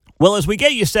Well, as we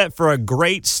get you set for a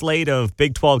great slate of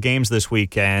Big 12 games this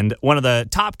weekend, one of the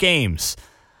top games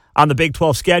on the Big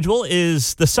 12 schedule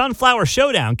is the Sunflower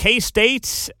Showdown.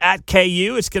 K-State at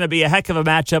KU. It's going to be a heck of a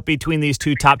matchup between these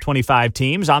two top 25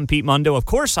 teams. I'm Pete Mundo, of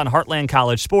course, on Heartland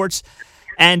College Sports.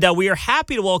 And we are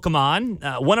happy to welcome on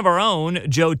one of our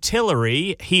own, Joe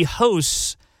Tillery. He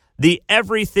hosts the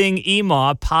Everything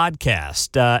EMAW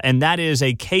Podcast, and that is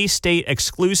a K-State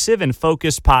exclusive and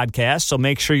focused podcast. So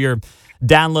make sure you're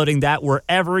downloading that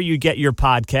wherever you get your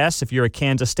podcasts if you're a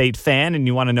Kansas State fan and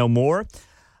you want to know more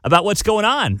about what's going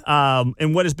on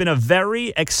in what has been a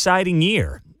very exciting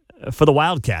year for the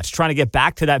Wildcats, trying to get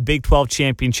back to that Big 12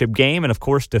 championship game and, of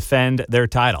course, defend their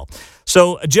title.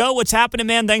 So, Joe, what's happening,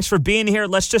 man? Thanks for being here.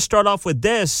 Let's just start off with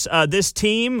this. This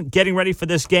team getting ready for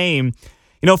this game.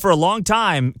 You know, for a long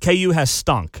time, KU has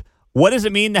stunk. What does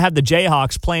it mean to have the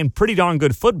Jayhawks playing pretty darn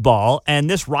good football and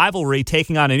this rivalry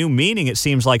taking on a new meaning, it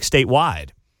seems like, statewide?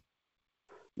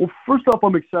 Well, first off,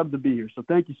 I'm excited to be here, so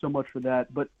thank you so much for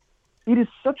that. But it is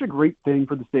such a great thing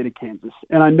for the state of Kansas.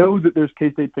 And I know that there's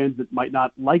K-State fans that might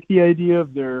not like the idea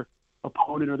of their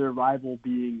opponent or their rival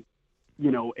being,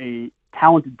 you know, a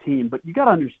talented team. But you got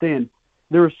to understand,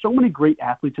 there are so many great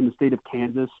athletes in the state of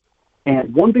Kansas.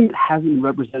 And one thing that hasn't been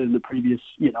represented in the previous,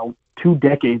 2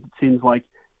 decades, it seems like,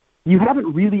 you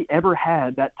haven't really ever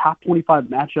had that top 25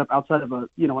 matchup outside of an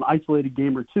isolated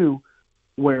game or two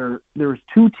where there's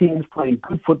two teams playing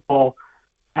good football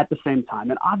at the same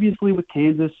time. And obviously with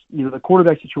Kansas, the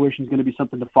quarterback situation is going to be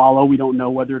something to follow. We don't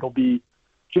know whether it'll be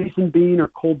Jason Bean or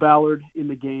Cole Ballard in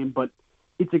the game, but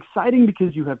it's exciting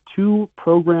because you have two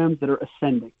programs that are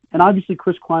ascending. And obviously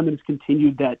Chris Kleiman has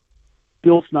continued that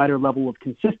Bill Snyder level of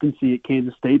consistency at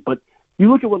Kansas State, but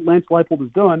you look at what Lance Leipold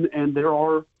has done, and there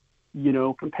are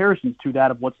comparisons to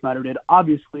that of what Snyder did.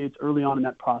 Obviously, it's early on in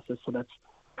that process, so that's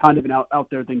kind of an out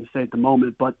there thing to say at the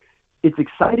moment. But it's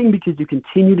exciting because you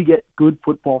continue to get good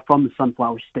football from the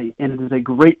Sunflower State, and it is a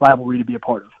great rivalry to be a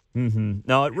part of. Mm-hmm.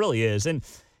 No, it really is. And,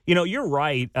 you're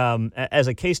right. As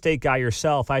a K-State guy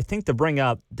yourself, I think to bring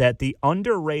up that the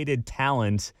underrated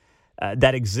talent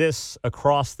that exists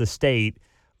across the state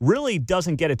really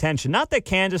doesn't get attention. Not that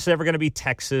Kansas is ever going to be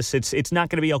Texas. It's not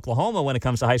going to be Oklahoma when it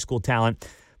comes to high school talent.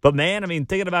 But, man,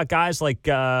 thinking about guys like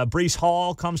Breece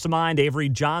Hall comes to mind, Avery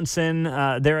Johnson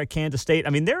there at Kansas State.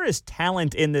 There is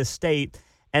talent in this state.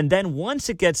 And then once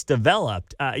it gets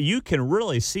developed, you can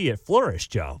really see it flourish,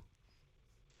 Joe.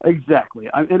 Exactly.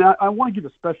 I want to give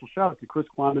a special shout-out to Chris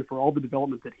Kleiman for all the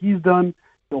development that he's done,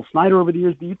 Bill Snyder over the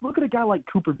years. But you look at a guy like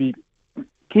Cooper Beebe,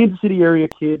 Kansas City area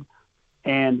kid,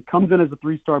 and comes in as a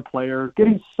 3-star player,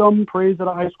 getting some praise at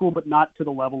a high school, but not to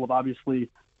the level of, obviously,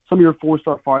 some of your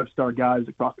 4-star, 5-star guys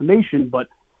across the nation. But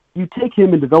you take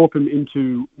him and develop him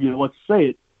into, let's say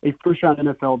it, a first-round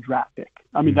NFL draft pick.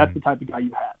 That's the type of guy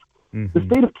you have. Mm-hmm. The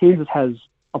state of Kansas has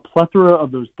a plethora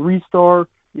of those 3-star,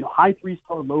 high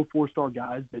 3-star, low 4-star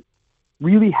guys that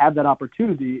really have that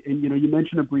opportunity. And, you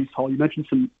mentioned a Breece Hall, you mentioned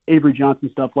some Avery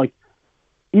Johnson stuff. Like,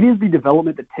 it is the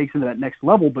development that takes them to that next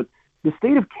level. But the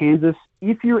state of Kansas,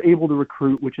 if you're able to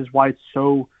recruit, which is why it's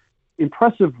so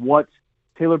impressive what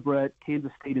Taylor Brett,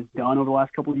 Kansas State has done over the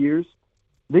last couple of years,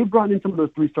 they've brought in some of those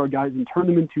 3-star guys and turned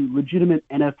them into legitimate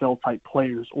NFL-type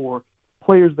players or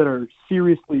players that are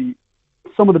seriously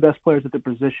some of the best players at their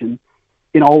position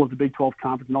in all of the Big 12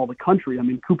 conference and all the country.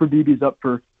 Cooper Beebe is up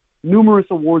for numerous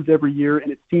awards every year,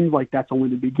 and it seems like that's only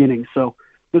the beginning. So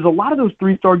there's a lot of those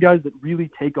 3-star guys that really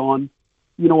take on,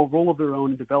 a role of their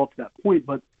own and develop to that point.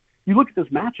 But you look at this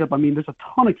matchup, there's a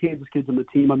ton of Kansas kids on the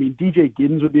team. DJ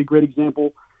Giddens would be a great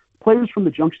example. Players from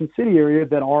the Junction City area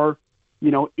that are,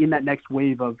 in that next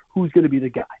wave of who's going to be the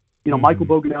guy. Mm-hmm. Michael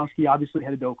Boganowski obviously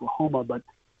headed to Oklahoma, but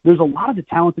there's a lot of the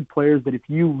talented players that if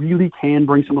you really can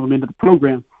bring some of them into the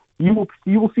program, you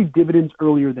will see dividends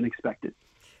earlier than expected.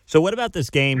 So what about this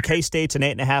game? K-State's an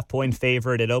 8.5-point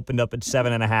favorite. It opened up at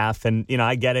 7.5, and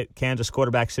I get it. Kansas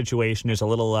quarterback situation is a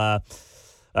little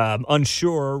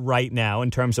unsure right now in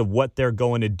terms of what they're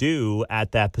going to do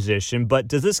at that position. But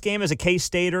does this game as a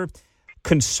K-Stater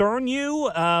concern you?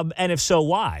 And if so,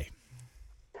 why?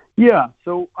 Yeah.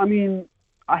 So,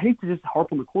 I hate to just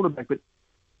harp on the quarterback, but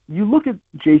you look at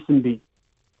Jason Bean.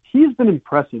 He's been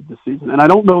impressive this season. And I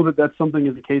don't know that that's something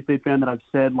as a K-State fan that I've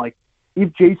said, like,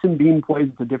 if Jason Bean plays,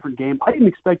 it's a different game. I didn't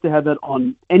expect to have that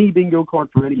on any bingo card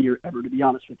for any year ever, to be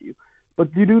honest with you.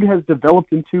 But the dude has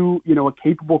developed into, a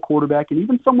capable quarterback and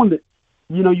even someone that,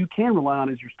 you can rely on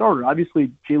as your starter.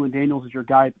 Obviously, Jalen Daniels is your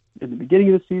guy in the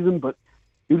beginning of the season, but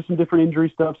due to some different injury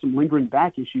stuff, some lingering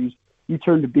back issues, you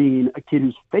turn to being a kid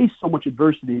who's faced so much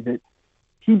adversity that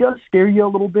he does scare you a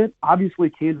little bit. Obviously,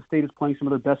 Kansas State is playing some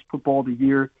of their best football of the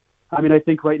year. I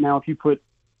think right now if you put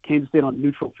Kansas State on a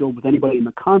neutral field with anybody in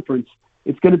the conference,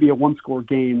 it's going to be a one-score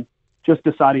game, just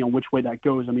deciding on which way that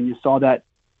goes. I mean, you saw that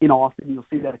in Austin. You'll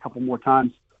see that a couple more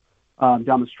times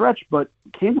down the stretch. But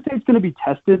Kansas State's going to be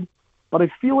tested. But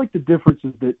I feel like the difference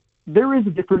is that there is a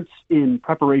difference in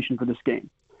preparation for this game.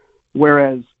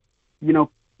 Whereas,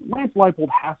 Lance Leipold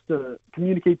has to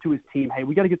communicate to his team, hey,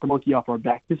 we got to get the monkey off our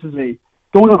back. This is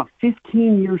going on a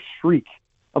 15-year streak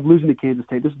of losing to Kansas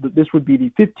State. This would be the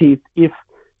 15th if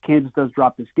Kansas does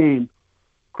drop this game.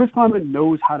 Chris Klieman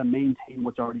knows how to maintain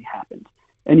what's already happened.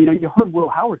 And, you heard Will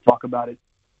Howard talk about it.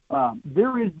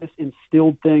 There is this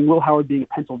instilled thing, Will Howard being a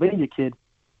Pennsylvania kid,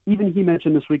 even he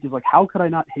mentioned this week, is like, how could I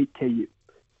not hate KU?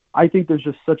 I think there's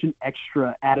just such an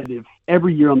extra additive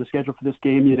every year on the schedule for this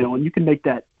game, and you can make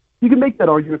that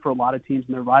argument for a lot of teams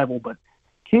and their rival, but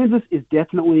Kansas is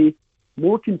definitely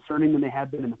more concerning than they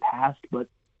have been in the past, but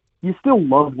you still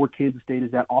love where Kansas State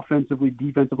is at offensively,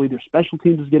 defensively. Their special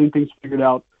teams is getting things figured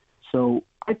out. So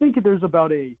I think there's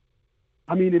about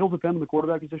it'll depend on the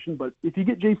quarterback position, but if you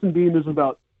get Jason Bean, there's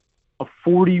about a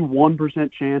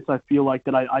 41% chance I feel like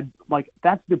that I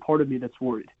that's the part of me that's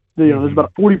worried. There's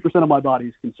about 40% of my body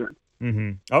is concerned.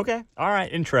 Mm-hmm. Okay. All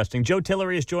right. Interesting. Joe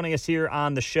Tillery is joining us here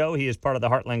on the show. He is part of the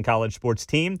Heartland College sports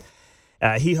team.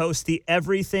 He hosts the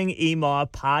Everything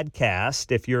EMAW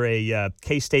Podcast. If you're a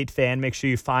K-State fan, make sure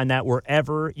you find that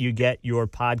wherever you get your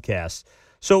podcasts.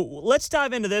 So let's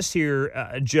dive into this here,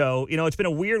 Joe. It's been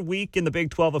a weird week in the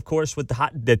Big 12, of course, with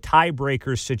the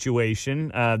tiebreaker situation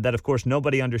that, of course,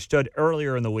 nobody understood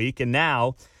earlier in the week. And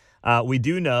now we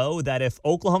do know that if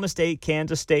Oklahoma State,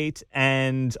 Kansas State,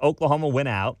 and Oklahoma win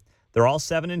out, they're all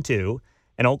 7-2,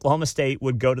 and Oklahoma State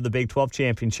would go to the Big 12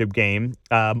 championship game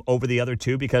over the other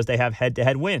two because they have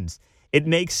head-to-head wins. It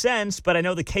makes sense, but I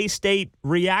know the K-State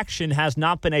reaction has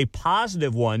not been a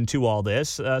positive one to all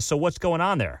this. So what's going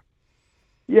on there?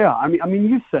 Yeah, I mean,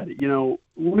 you said it.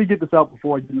 Let me get this out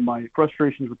before I get into my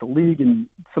frustrations with the league and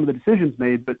some of the decisions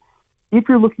made. But if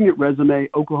you're looking at resume,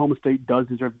 Oklahoma State does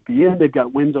deserve to be in. They've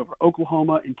got wins over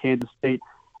Oklahoma and Kansas State.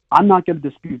 I'm not going to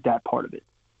dispute that part of it.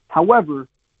 However,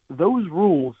 those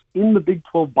rules in the Big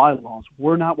 12 bylaws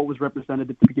were not what was represented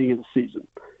at the beginning of the season.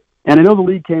 And I know the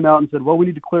league came out and said, well, we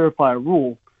need to clarify a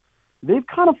rule. They've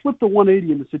kind of flipped a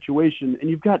 180 in the situation, and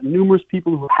you've got numerous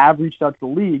people who have reached out to the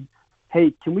league.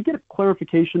 Hey, can we get a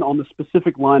clarification on the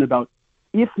specific line about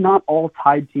if not all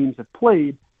tied teams have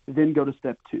played, then go to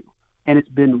step 2? And it's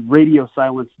been radio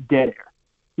silence, dead air.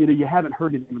 You haven't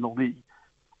heard anything in the league.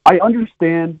 I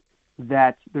understand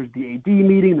that there's the AD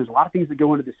meeting, there's a lot of things that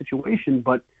go into the situation,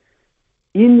 but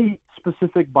in the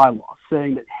specific bylaws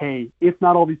saying that, hey, if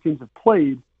not all these teams have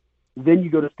played, then you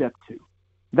go to step 2.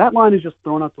 That line is just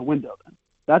thrown out the window then.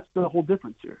 That's the whole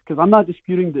difference here. Because I'm not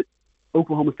disputing that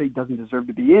Oklahoma State doesn't deserve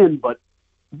to be in, but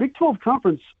Big 12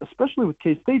 Conference, especially with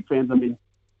K-State fans,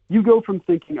 you go from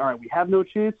thinking, all right, we have no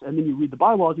chance, and then you read the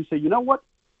bylaws, you say, you know what?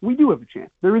 We do have a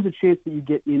chance. There is a chance that you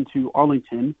get into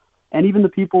Arlington, and even the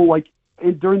people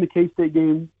during the K-State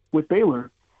game with Baylor,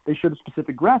 they showed a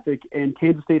specific graphic, and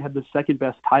Kansas State had the second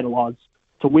best title odds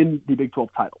to win the Big 12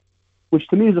 title, which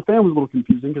to me as a fan was a little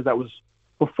confusing because that was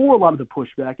before a lot of the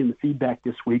pushback and the feedback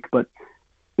this week. But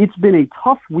it's been a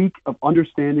tough week of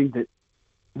understanding that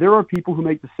there are people who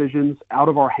make decisions out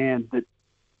of our hands that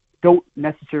don't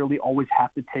necessarily always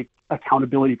have to take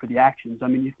accountability for the actions.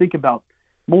 You think about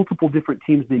multiple different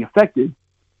teams being affected.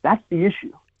 That's the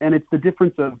issue. And it's the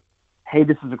difference of, hey,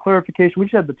 this is a clarification. We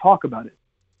just had to talk about it.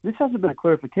 This hasn't been a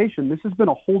clarification. This has been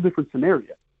a whole different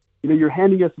scenario. You're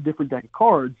handing us a different deck of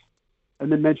cards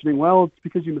and then mentioning, well, it's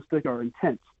because you mistake our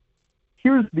intent.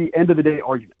 Here's the end of the day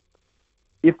argument.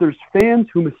 If there's fans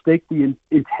who mistake the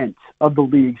intent of the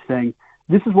league saying,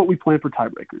 this is what we plan for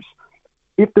tiebreakers,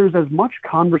 if there's as much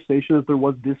conversation as there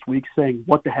was this week saying,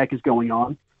 what the heck is going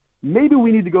on, maybe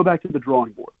we need to go back to the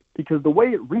drawing board. Because the way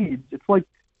it reads, it's like,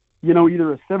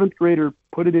 either a 7th grader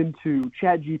put it into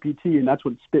ChatGPT and that's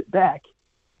what it spit back,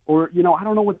 or, I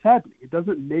don't know what's happening. It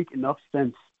doesn't make enough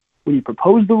sense when you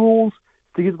propose the rules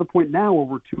to get to the point now where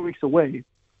we're 2 weeks away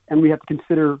and we have to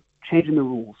consider changing the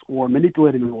rules or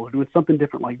manipulating the rules or doing something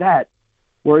different like that,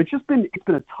 where it's been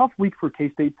a tough week for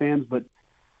K-State fans, but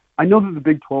I know that the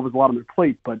Big 12 is a lot on their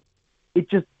plate, but it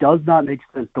just does not make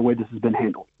sense the way this has been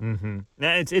handled. Mm-hmm.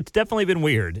 It's definitely been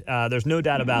weird. There's no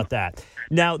doubt about that.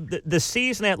 Now, the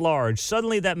season at large,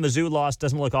 suddenly that Mizzou loss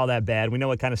doesn't look all that bad. We know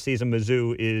what kind of season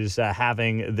Mizzou is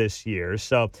having this year.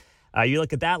 So you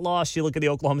look at that loss, you look at the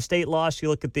Oklahoma State loss, you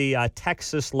look at the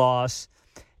Texas loss,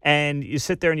 and you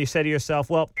sit there and you say to yourself,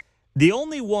 well, the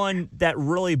only one that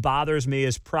really bothers me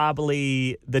is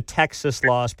probably the Texas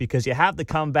loss because you have the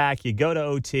comeback, you go to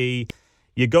OT,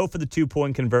 You go for the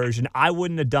 2-point conversion. I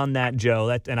wouldn't have done that, Joe.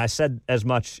 And I said as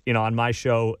much, on my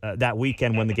show that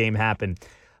weekend when the game happened.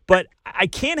 But I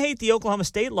can't hate the Oklahoma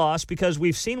State loss because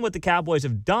we've seen what the Cowboys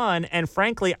have done, and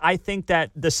frankly, I think that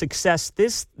the success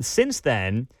since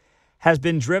then has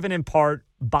been driven in part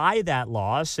by that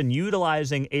loss and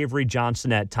utilizing Avery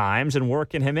Johnson at times and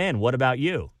working him in. What about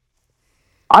you?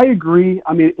 I agree.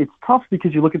 I mean, it's tough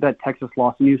because you look at that Texas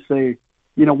loss and you say,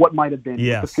 what might have been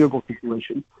the field goal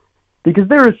situation. Because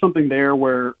there is something there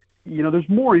where, there's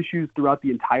more issues throughout the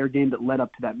entire game that led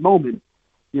up to that moment.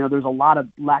 There's a lot of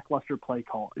lackluster play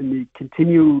call and the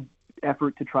continued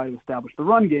effort to try to establish the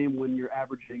run game when you're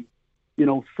averaging,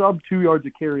 sub 2 yards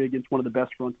a carry against one of the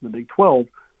best fronts in the Big 12.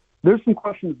 There's some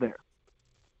questions there.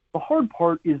 The hard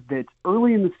part is that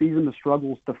early in the season, the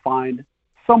struggles defined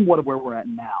somewhat of where we're at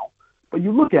now. But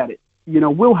you look at it,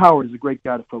 Will Howard is a great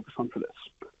guy to focus on for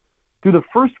this. Through the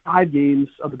first 5 games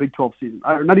of the Big 12 season,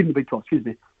 or not even the Big 12, excuse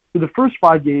me, through the first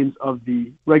 5 games of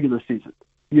the regular season,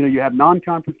 you have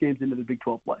non-conference games into the Big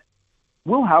 12 play.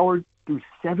 Will Howard threw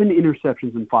 7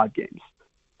 interceptions in 5 games.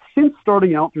 Since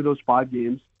starting out through those 5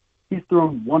 games, he's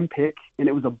thrown 1 pick, and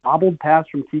it was a bobbled pass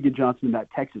from Keegan Johnson in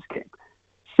that Texas game.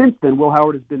 Since then, Will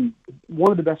Howard has been one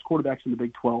of the best quarterbacks in the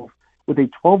Big 12 with a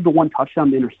 12-to-1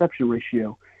 touchdown to interception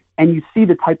ratio, and you see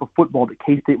the type of football that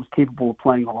K-State was capable of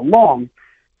playing all along.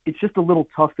 It's just a little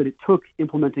tough that it took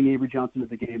implementing Avery Johnson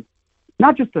into the game,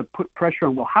 not just to put pressure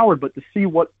on Will Howard, but to see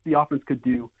what the offense could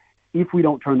do if we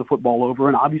don't turn the football over.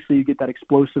 And obviously you get that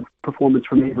explosive performance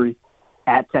from Avery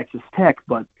at Texas Tech,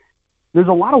 but there's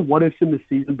a lot of what-ifs in this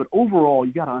season. But overall,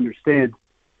 you got to understand,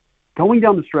 going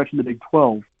down the stretch in the Big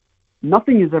 12,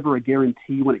 nothing is ever a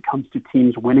guarantee when it comes to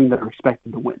teams winning that are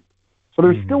expected to win. So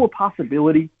there's still a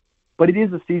possibility, but it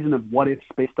is a season of what-ifs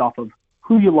based off of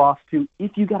who you lost to.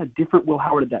 If you got a different Will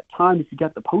Howard at that time, if you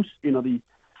got the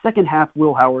second half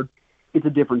Will Howard, it's a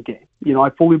different game. I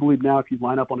fully believe now if you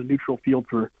line up on a neutral field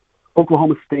for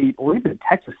Oklahoma State or even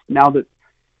Texas, now that,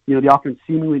 the offense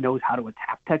seemingly knows how to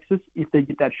attack Texas, if they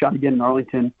get that shot again in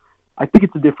Arlington, I think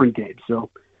it's a different game. So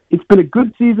it's been a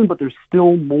good season, but there's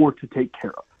still more to take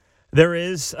care of. There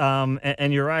is,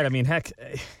 and you're right. I mean, heck,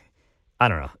 I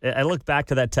don't know. I look back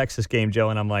to that Texas game, Joe,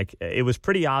 and I'm like, it was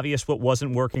pretty obvious what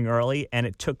wasn't working early, and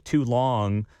it took too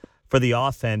long for the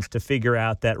offense to figure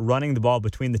out that running the ball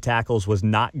between the tackles was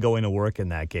not going to work in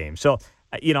that game. So,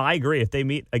 I agree. If they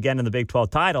meet again in the Big 12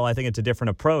 title, I think it's a different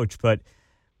approach. But,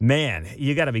 man,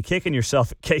 you got to be kicking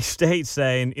yourself at K-State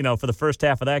saying, for the first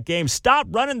half of that game, stop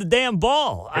running the damn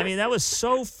ball. I mean, that was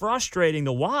so frustrating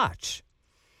to watch.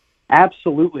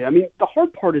 Absolutely. I mean, the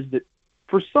hard part is that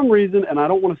for some reason, and I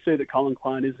don't want to say that Colin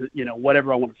Klein is,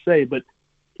 whatever I want to say, but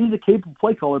he's a capable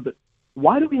play caller, but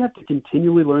why do we have to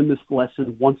continually learn this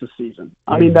lesson once a season?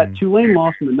 I mean, that Tulane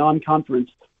loss in the non-conference,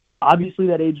 obviously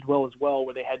that aged well as well,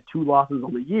 where they had 2 losses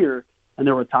on the year, and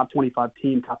they were a top 25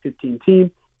 team, top 15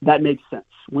 team. That makes sense.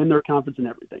 Win their conference and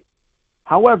everything.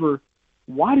 However,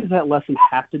 why does that lesson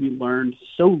have to be learned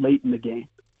so late in the game?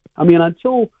 I mean,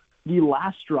 until the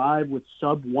last drive with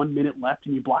sub 1 minute left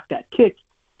and you block that kick,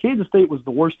 Kansas State was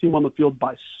the worst team on the field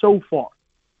by so far.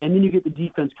 And then you get the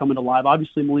defense coming alive.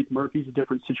 Obviously, Malik Murphy's a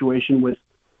different situation with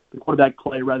the quarterback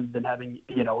play rather than having,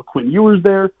 a Quinn Ewers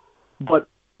there. But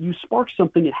you spark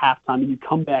something at halftime and you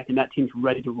come back and that team's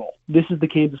ready to roll. This is the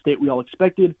Kansas State we all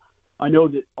expected. I know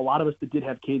that a lot of us that did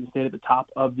have Kansas State at the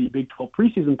top of the Big 12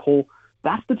 preseason poll,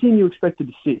 that's the team you expected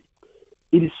to see.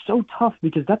 It is so tough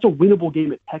because that's a winnable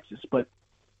game at Texas, but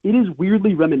it is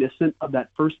weirdly reminiscent of that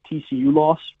first TCU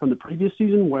loss from the previous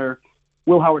season where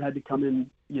Will Howard had to come in,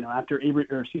 after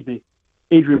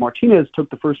Adrian Martinez took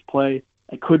the first play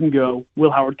and couldn't go.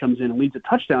 Will Howard comes in and leads a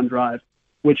touchdown drive,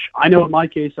 which I know in my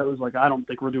case, I was like, I don't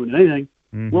think we're doing anything.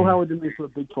 Will Howard didn't make for a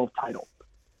Big 12 title.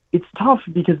 It's tough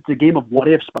because it's a game of what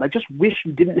ifs, but I just wish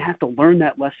you didn't have to learn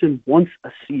that lesson once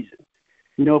a season.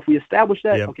 If we establish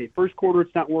that, okay, first quarter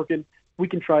it's not working, we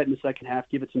can try it in the second half,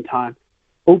 give it some time,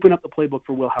 open up the playbook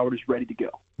for Will Howard who's ready to go.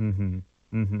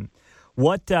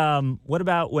 What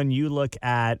about when you look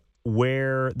at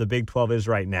where the Big 12 is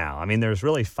right now? I mean, there's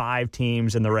really 5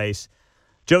 teams in the race.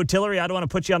 Joe Tillery, I don't want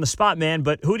to put you on the spot, man,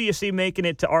 but who do you see making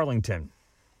it to Arlington?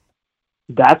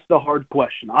 That's the hard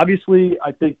question. Obviously,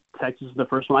 I think Texas is the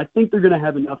first one. I think they're going to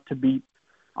have enough to beat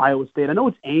Iowa State. I know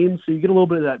it's Ames, so you get a little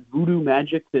bit of that voodoo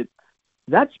magic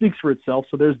that speaks for itself,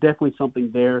 so there's definitely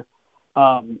something there.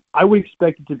 I would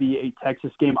expect it to be a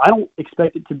Texas game. I don't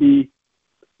expect it to be,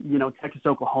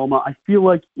 Texas-Oklahoma. I feel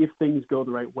like if things go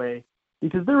the right way,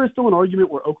 because there is still an argument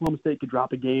where Oklahoma State could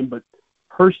drop a game, but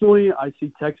personally, I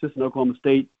see Texas and Oklahoma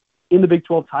State in the Big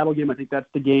 12 title game. I think that's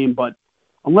the game, but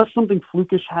unless something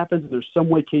flukish happens and there's some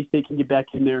way K-State can get back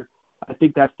in there, I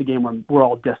think that's the game we're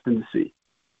all destined to see.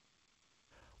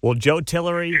 Well, Joe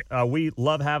Tillery, we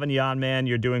love having you on, man.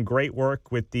 You're doing great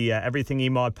work with the Everything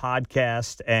EMAW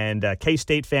podcast, and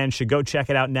K-State fans should go check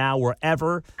it out now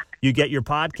wherever you get your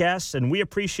podcasts. And we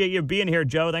appreciate you being here,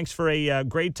 Joe. Thanks for a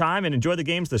great time, and enjoy the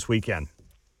games this weekend.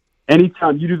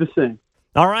 Anytime. You do the same.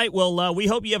 All right. Well, we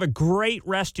hope you have a great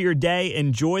rest of your day.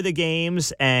 Enjoy the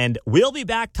games, and we'll be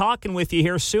back talking with you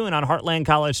here soon on Heartland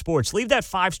College Sports. Leave that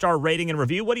 5-star rating and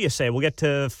review. What do you say? We'll get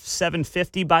to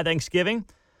 750 by Thanksgiving?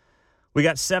 We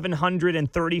got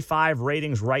 735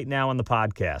 ratings right now on the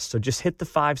podcast. So just hit the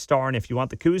 5-star, and if you want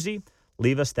the koozie,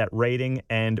 leave us that rating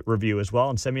and review as well.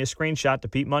 And send me a screenshot to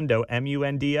Pete Mundo,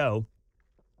 Mundo,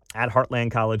 at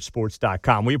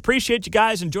heartlandcollegesports.com. We appreciate you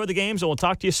guys. Enjoy the games, and we'll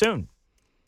talk to you soon.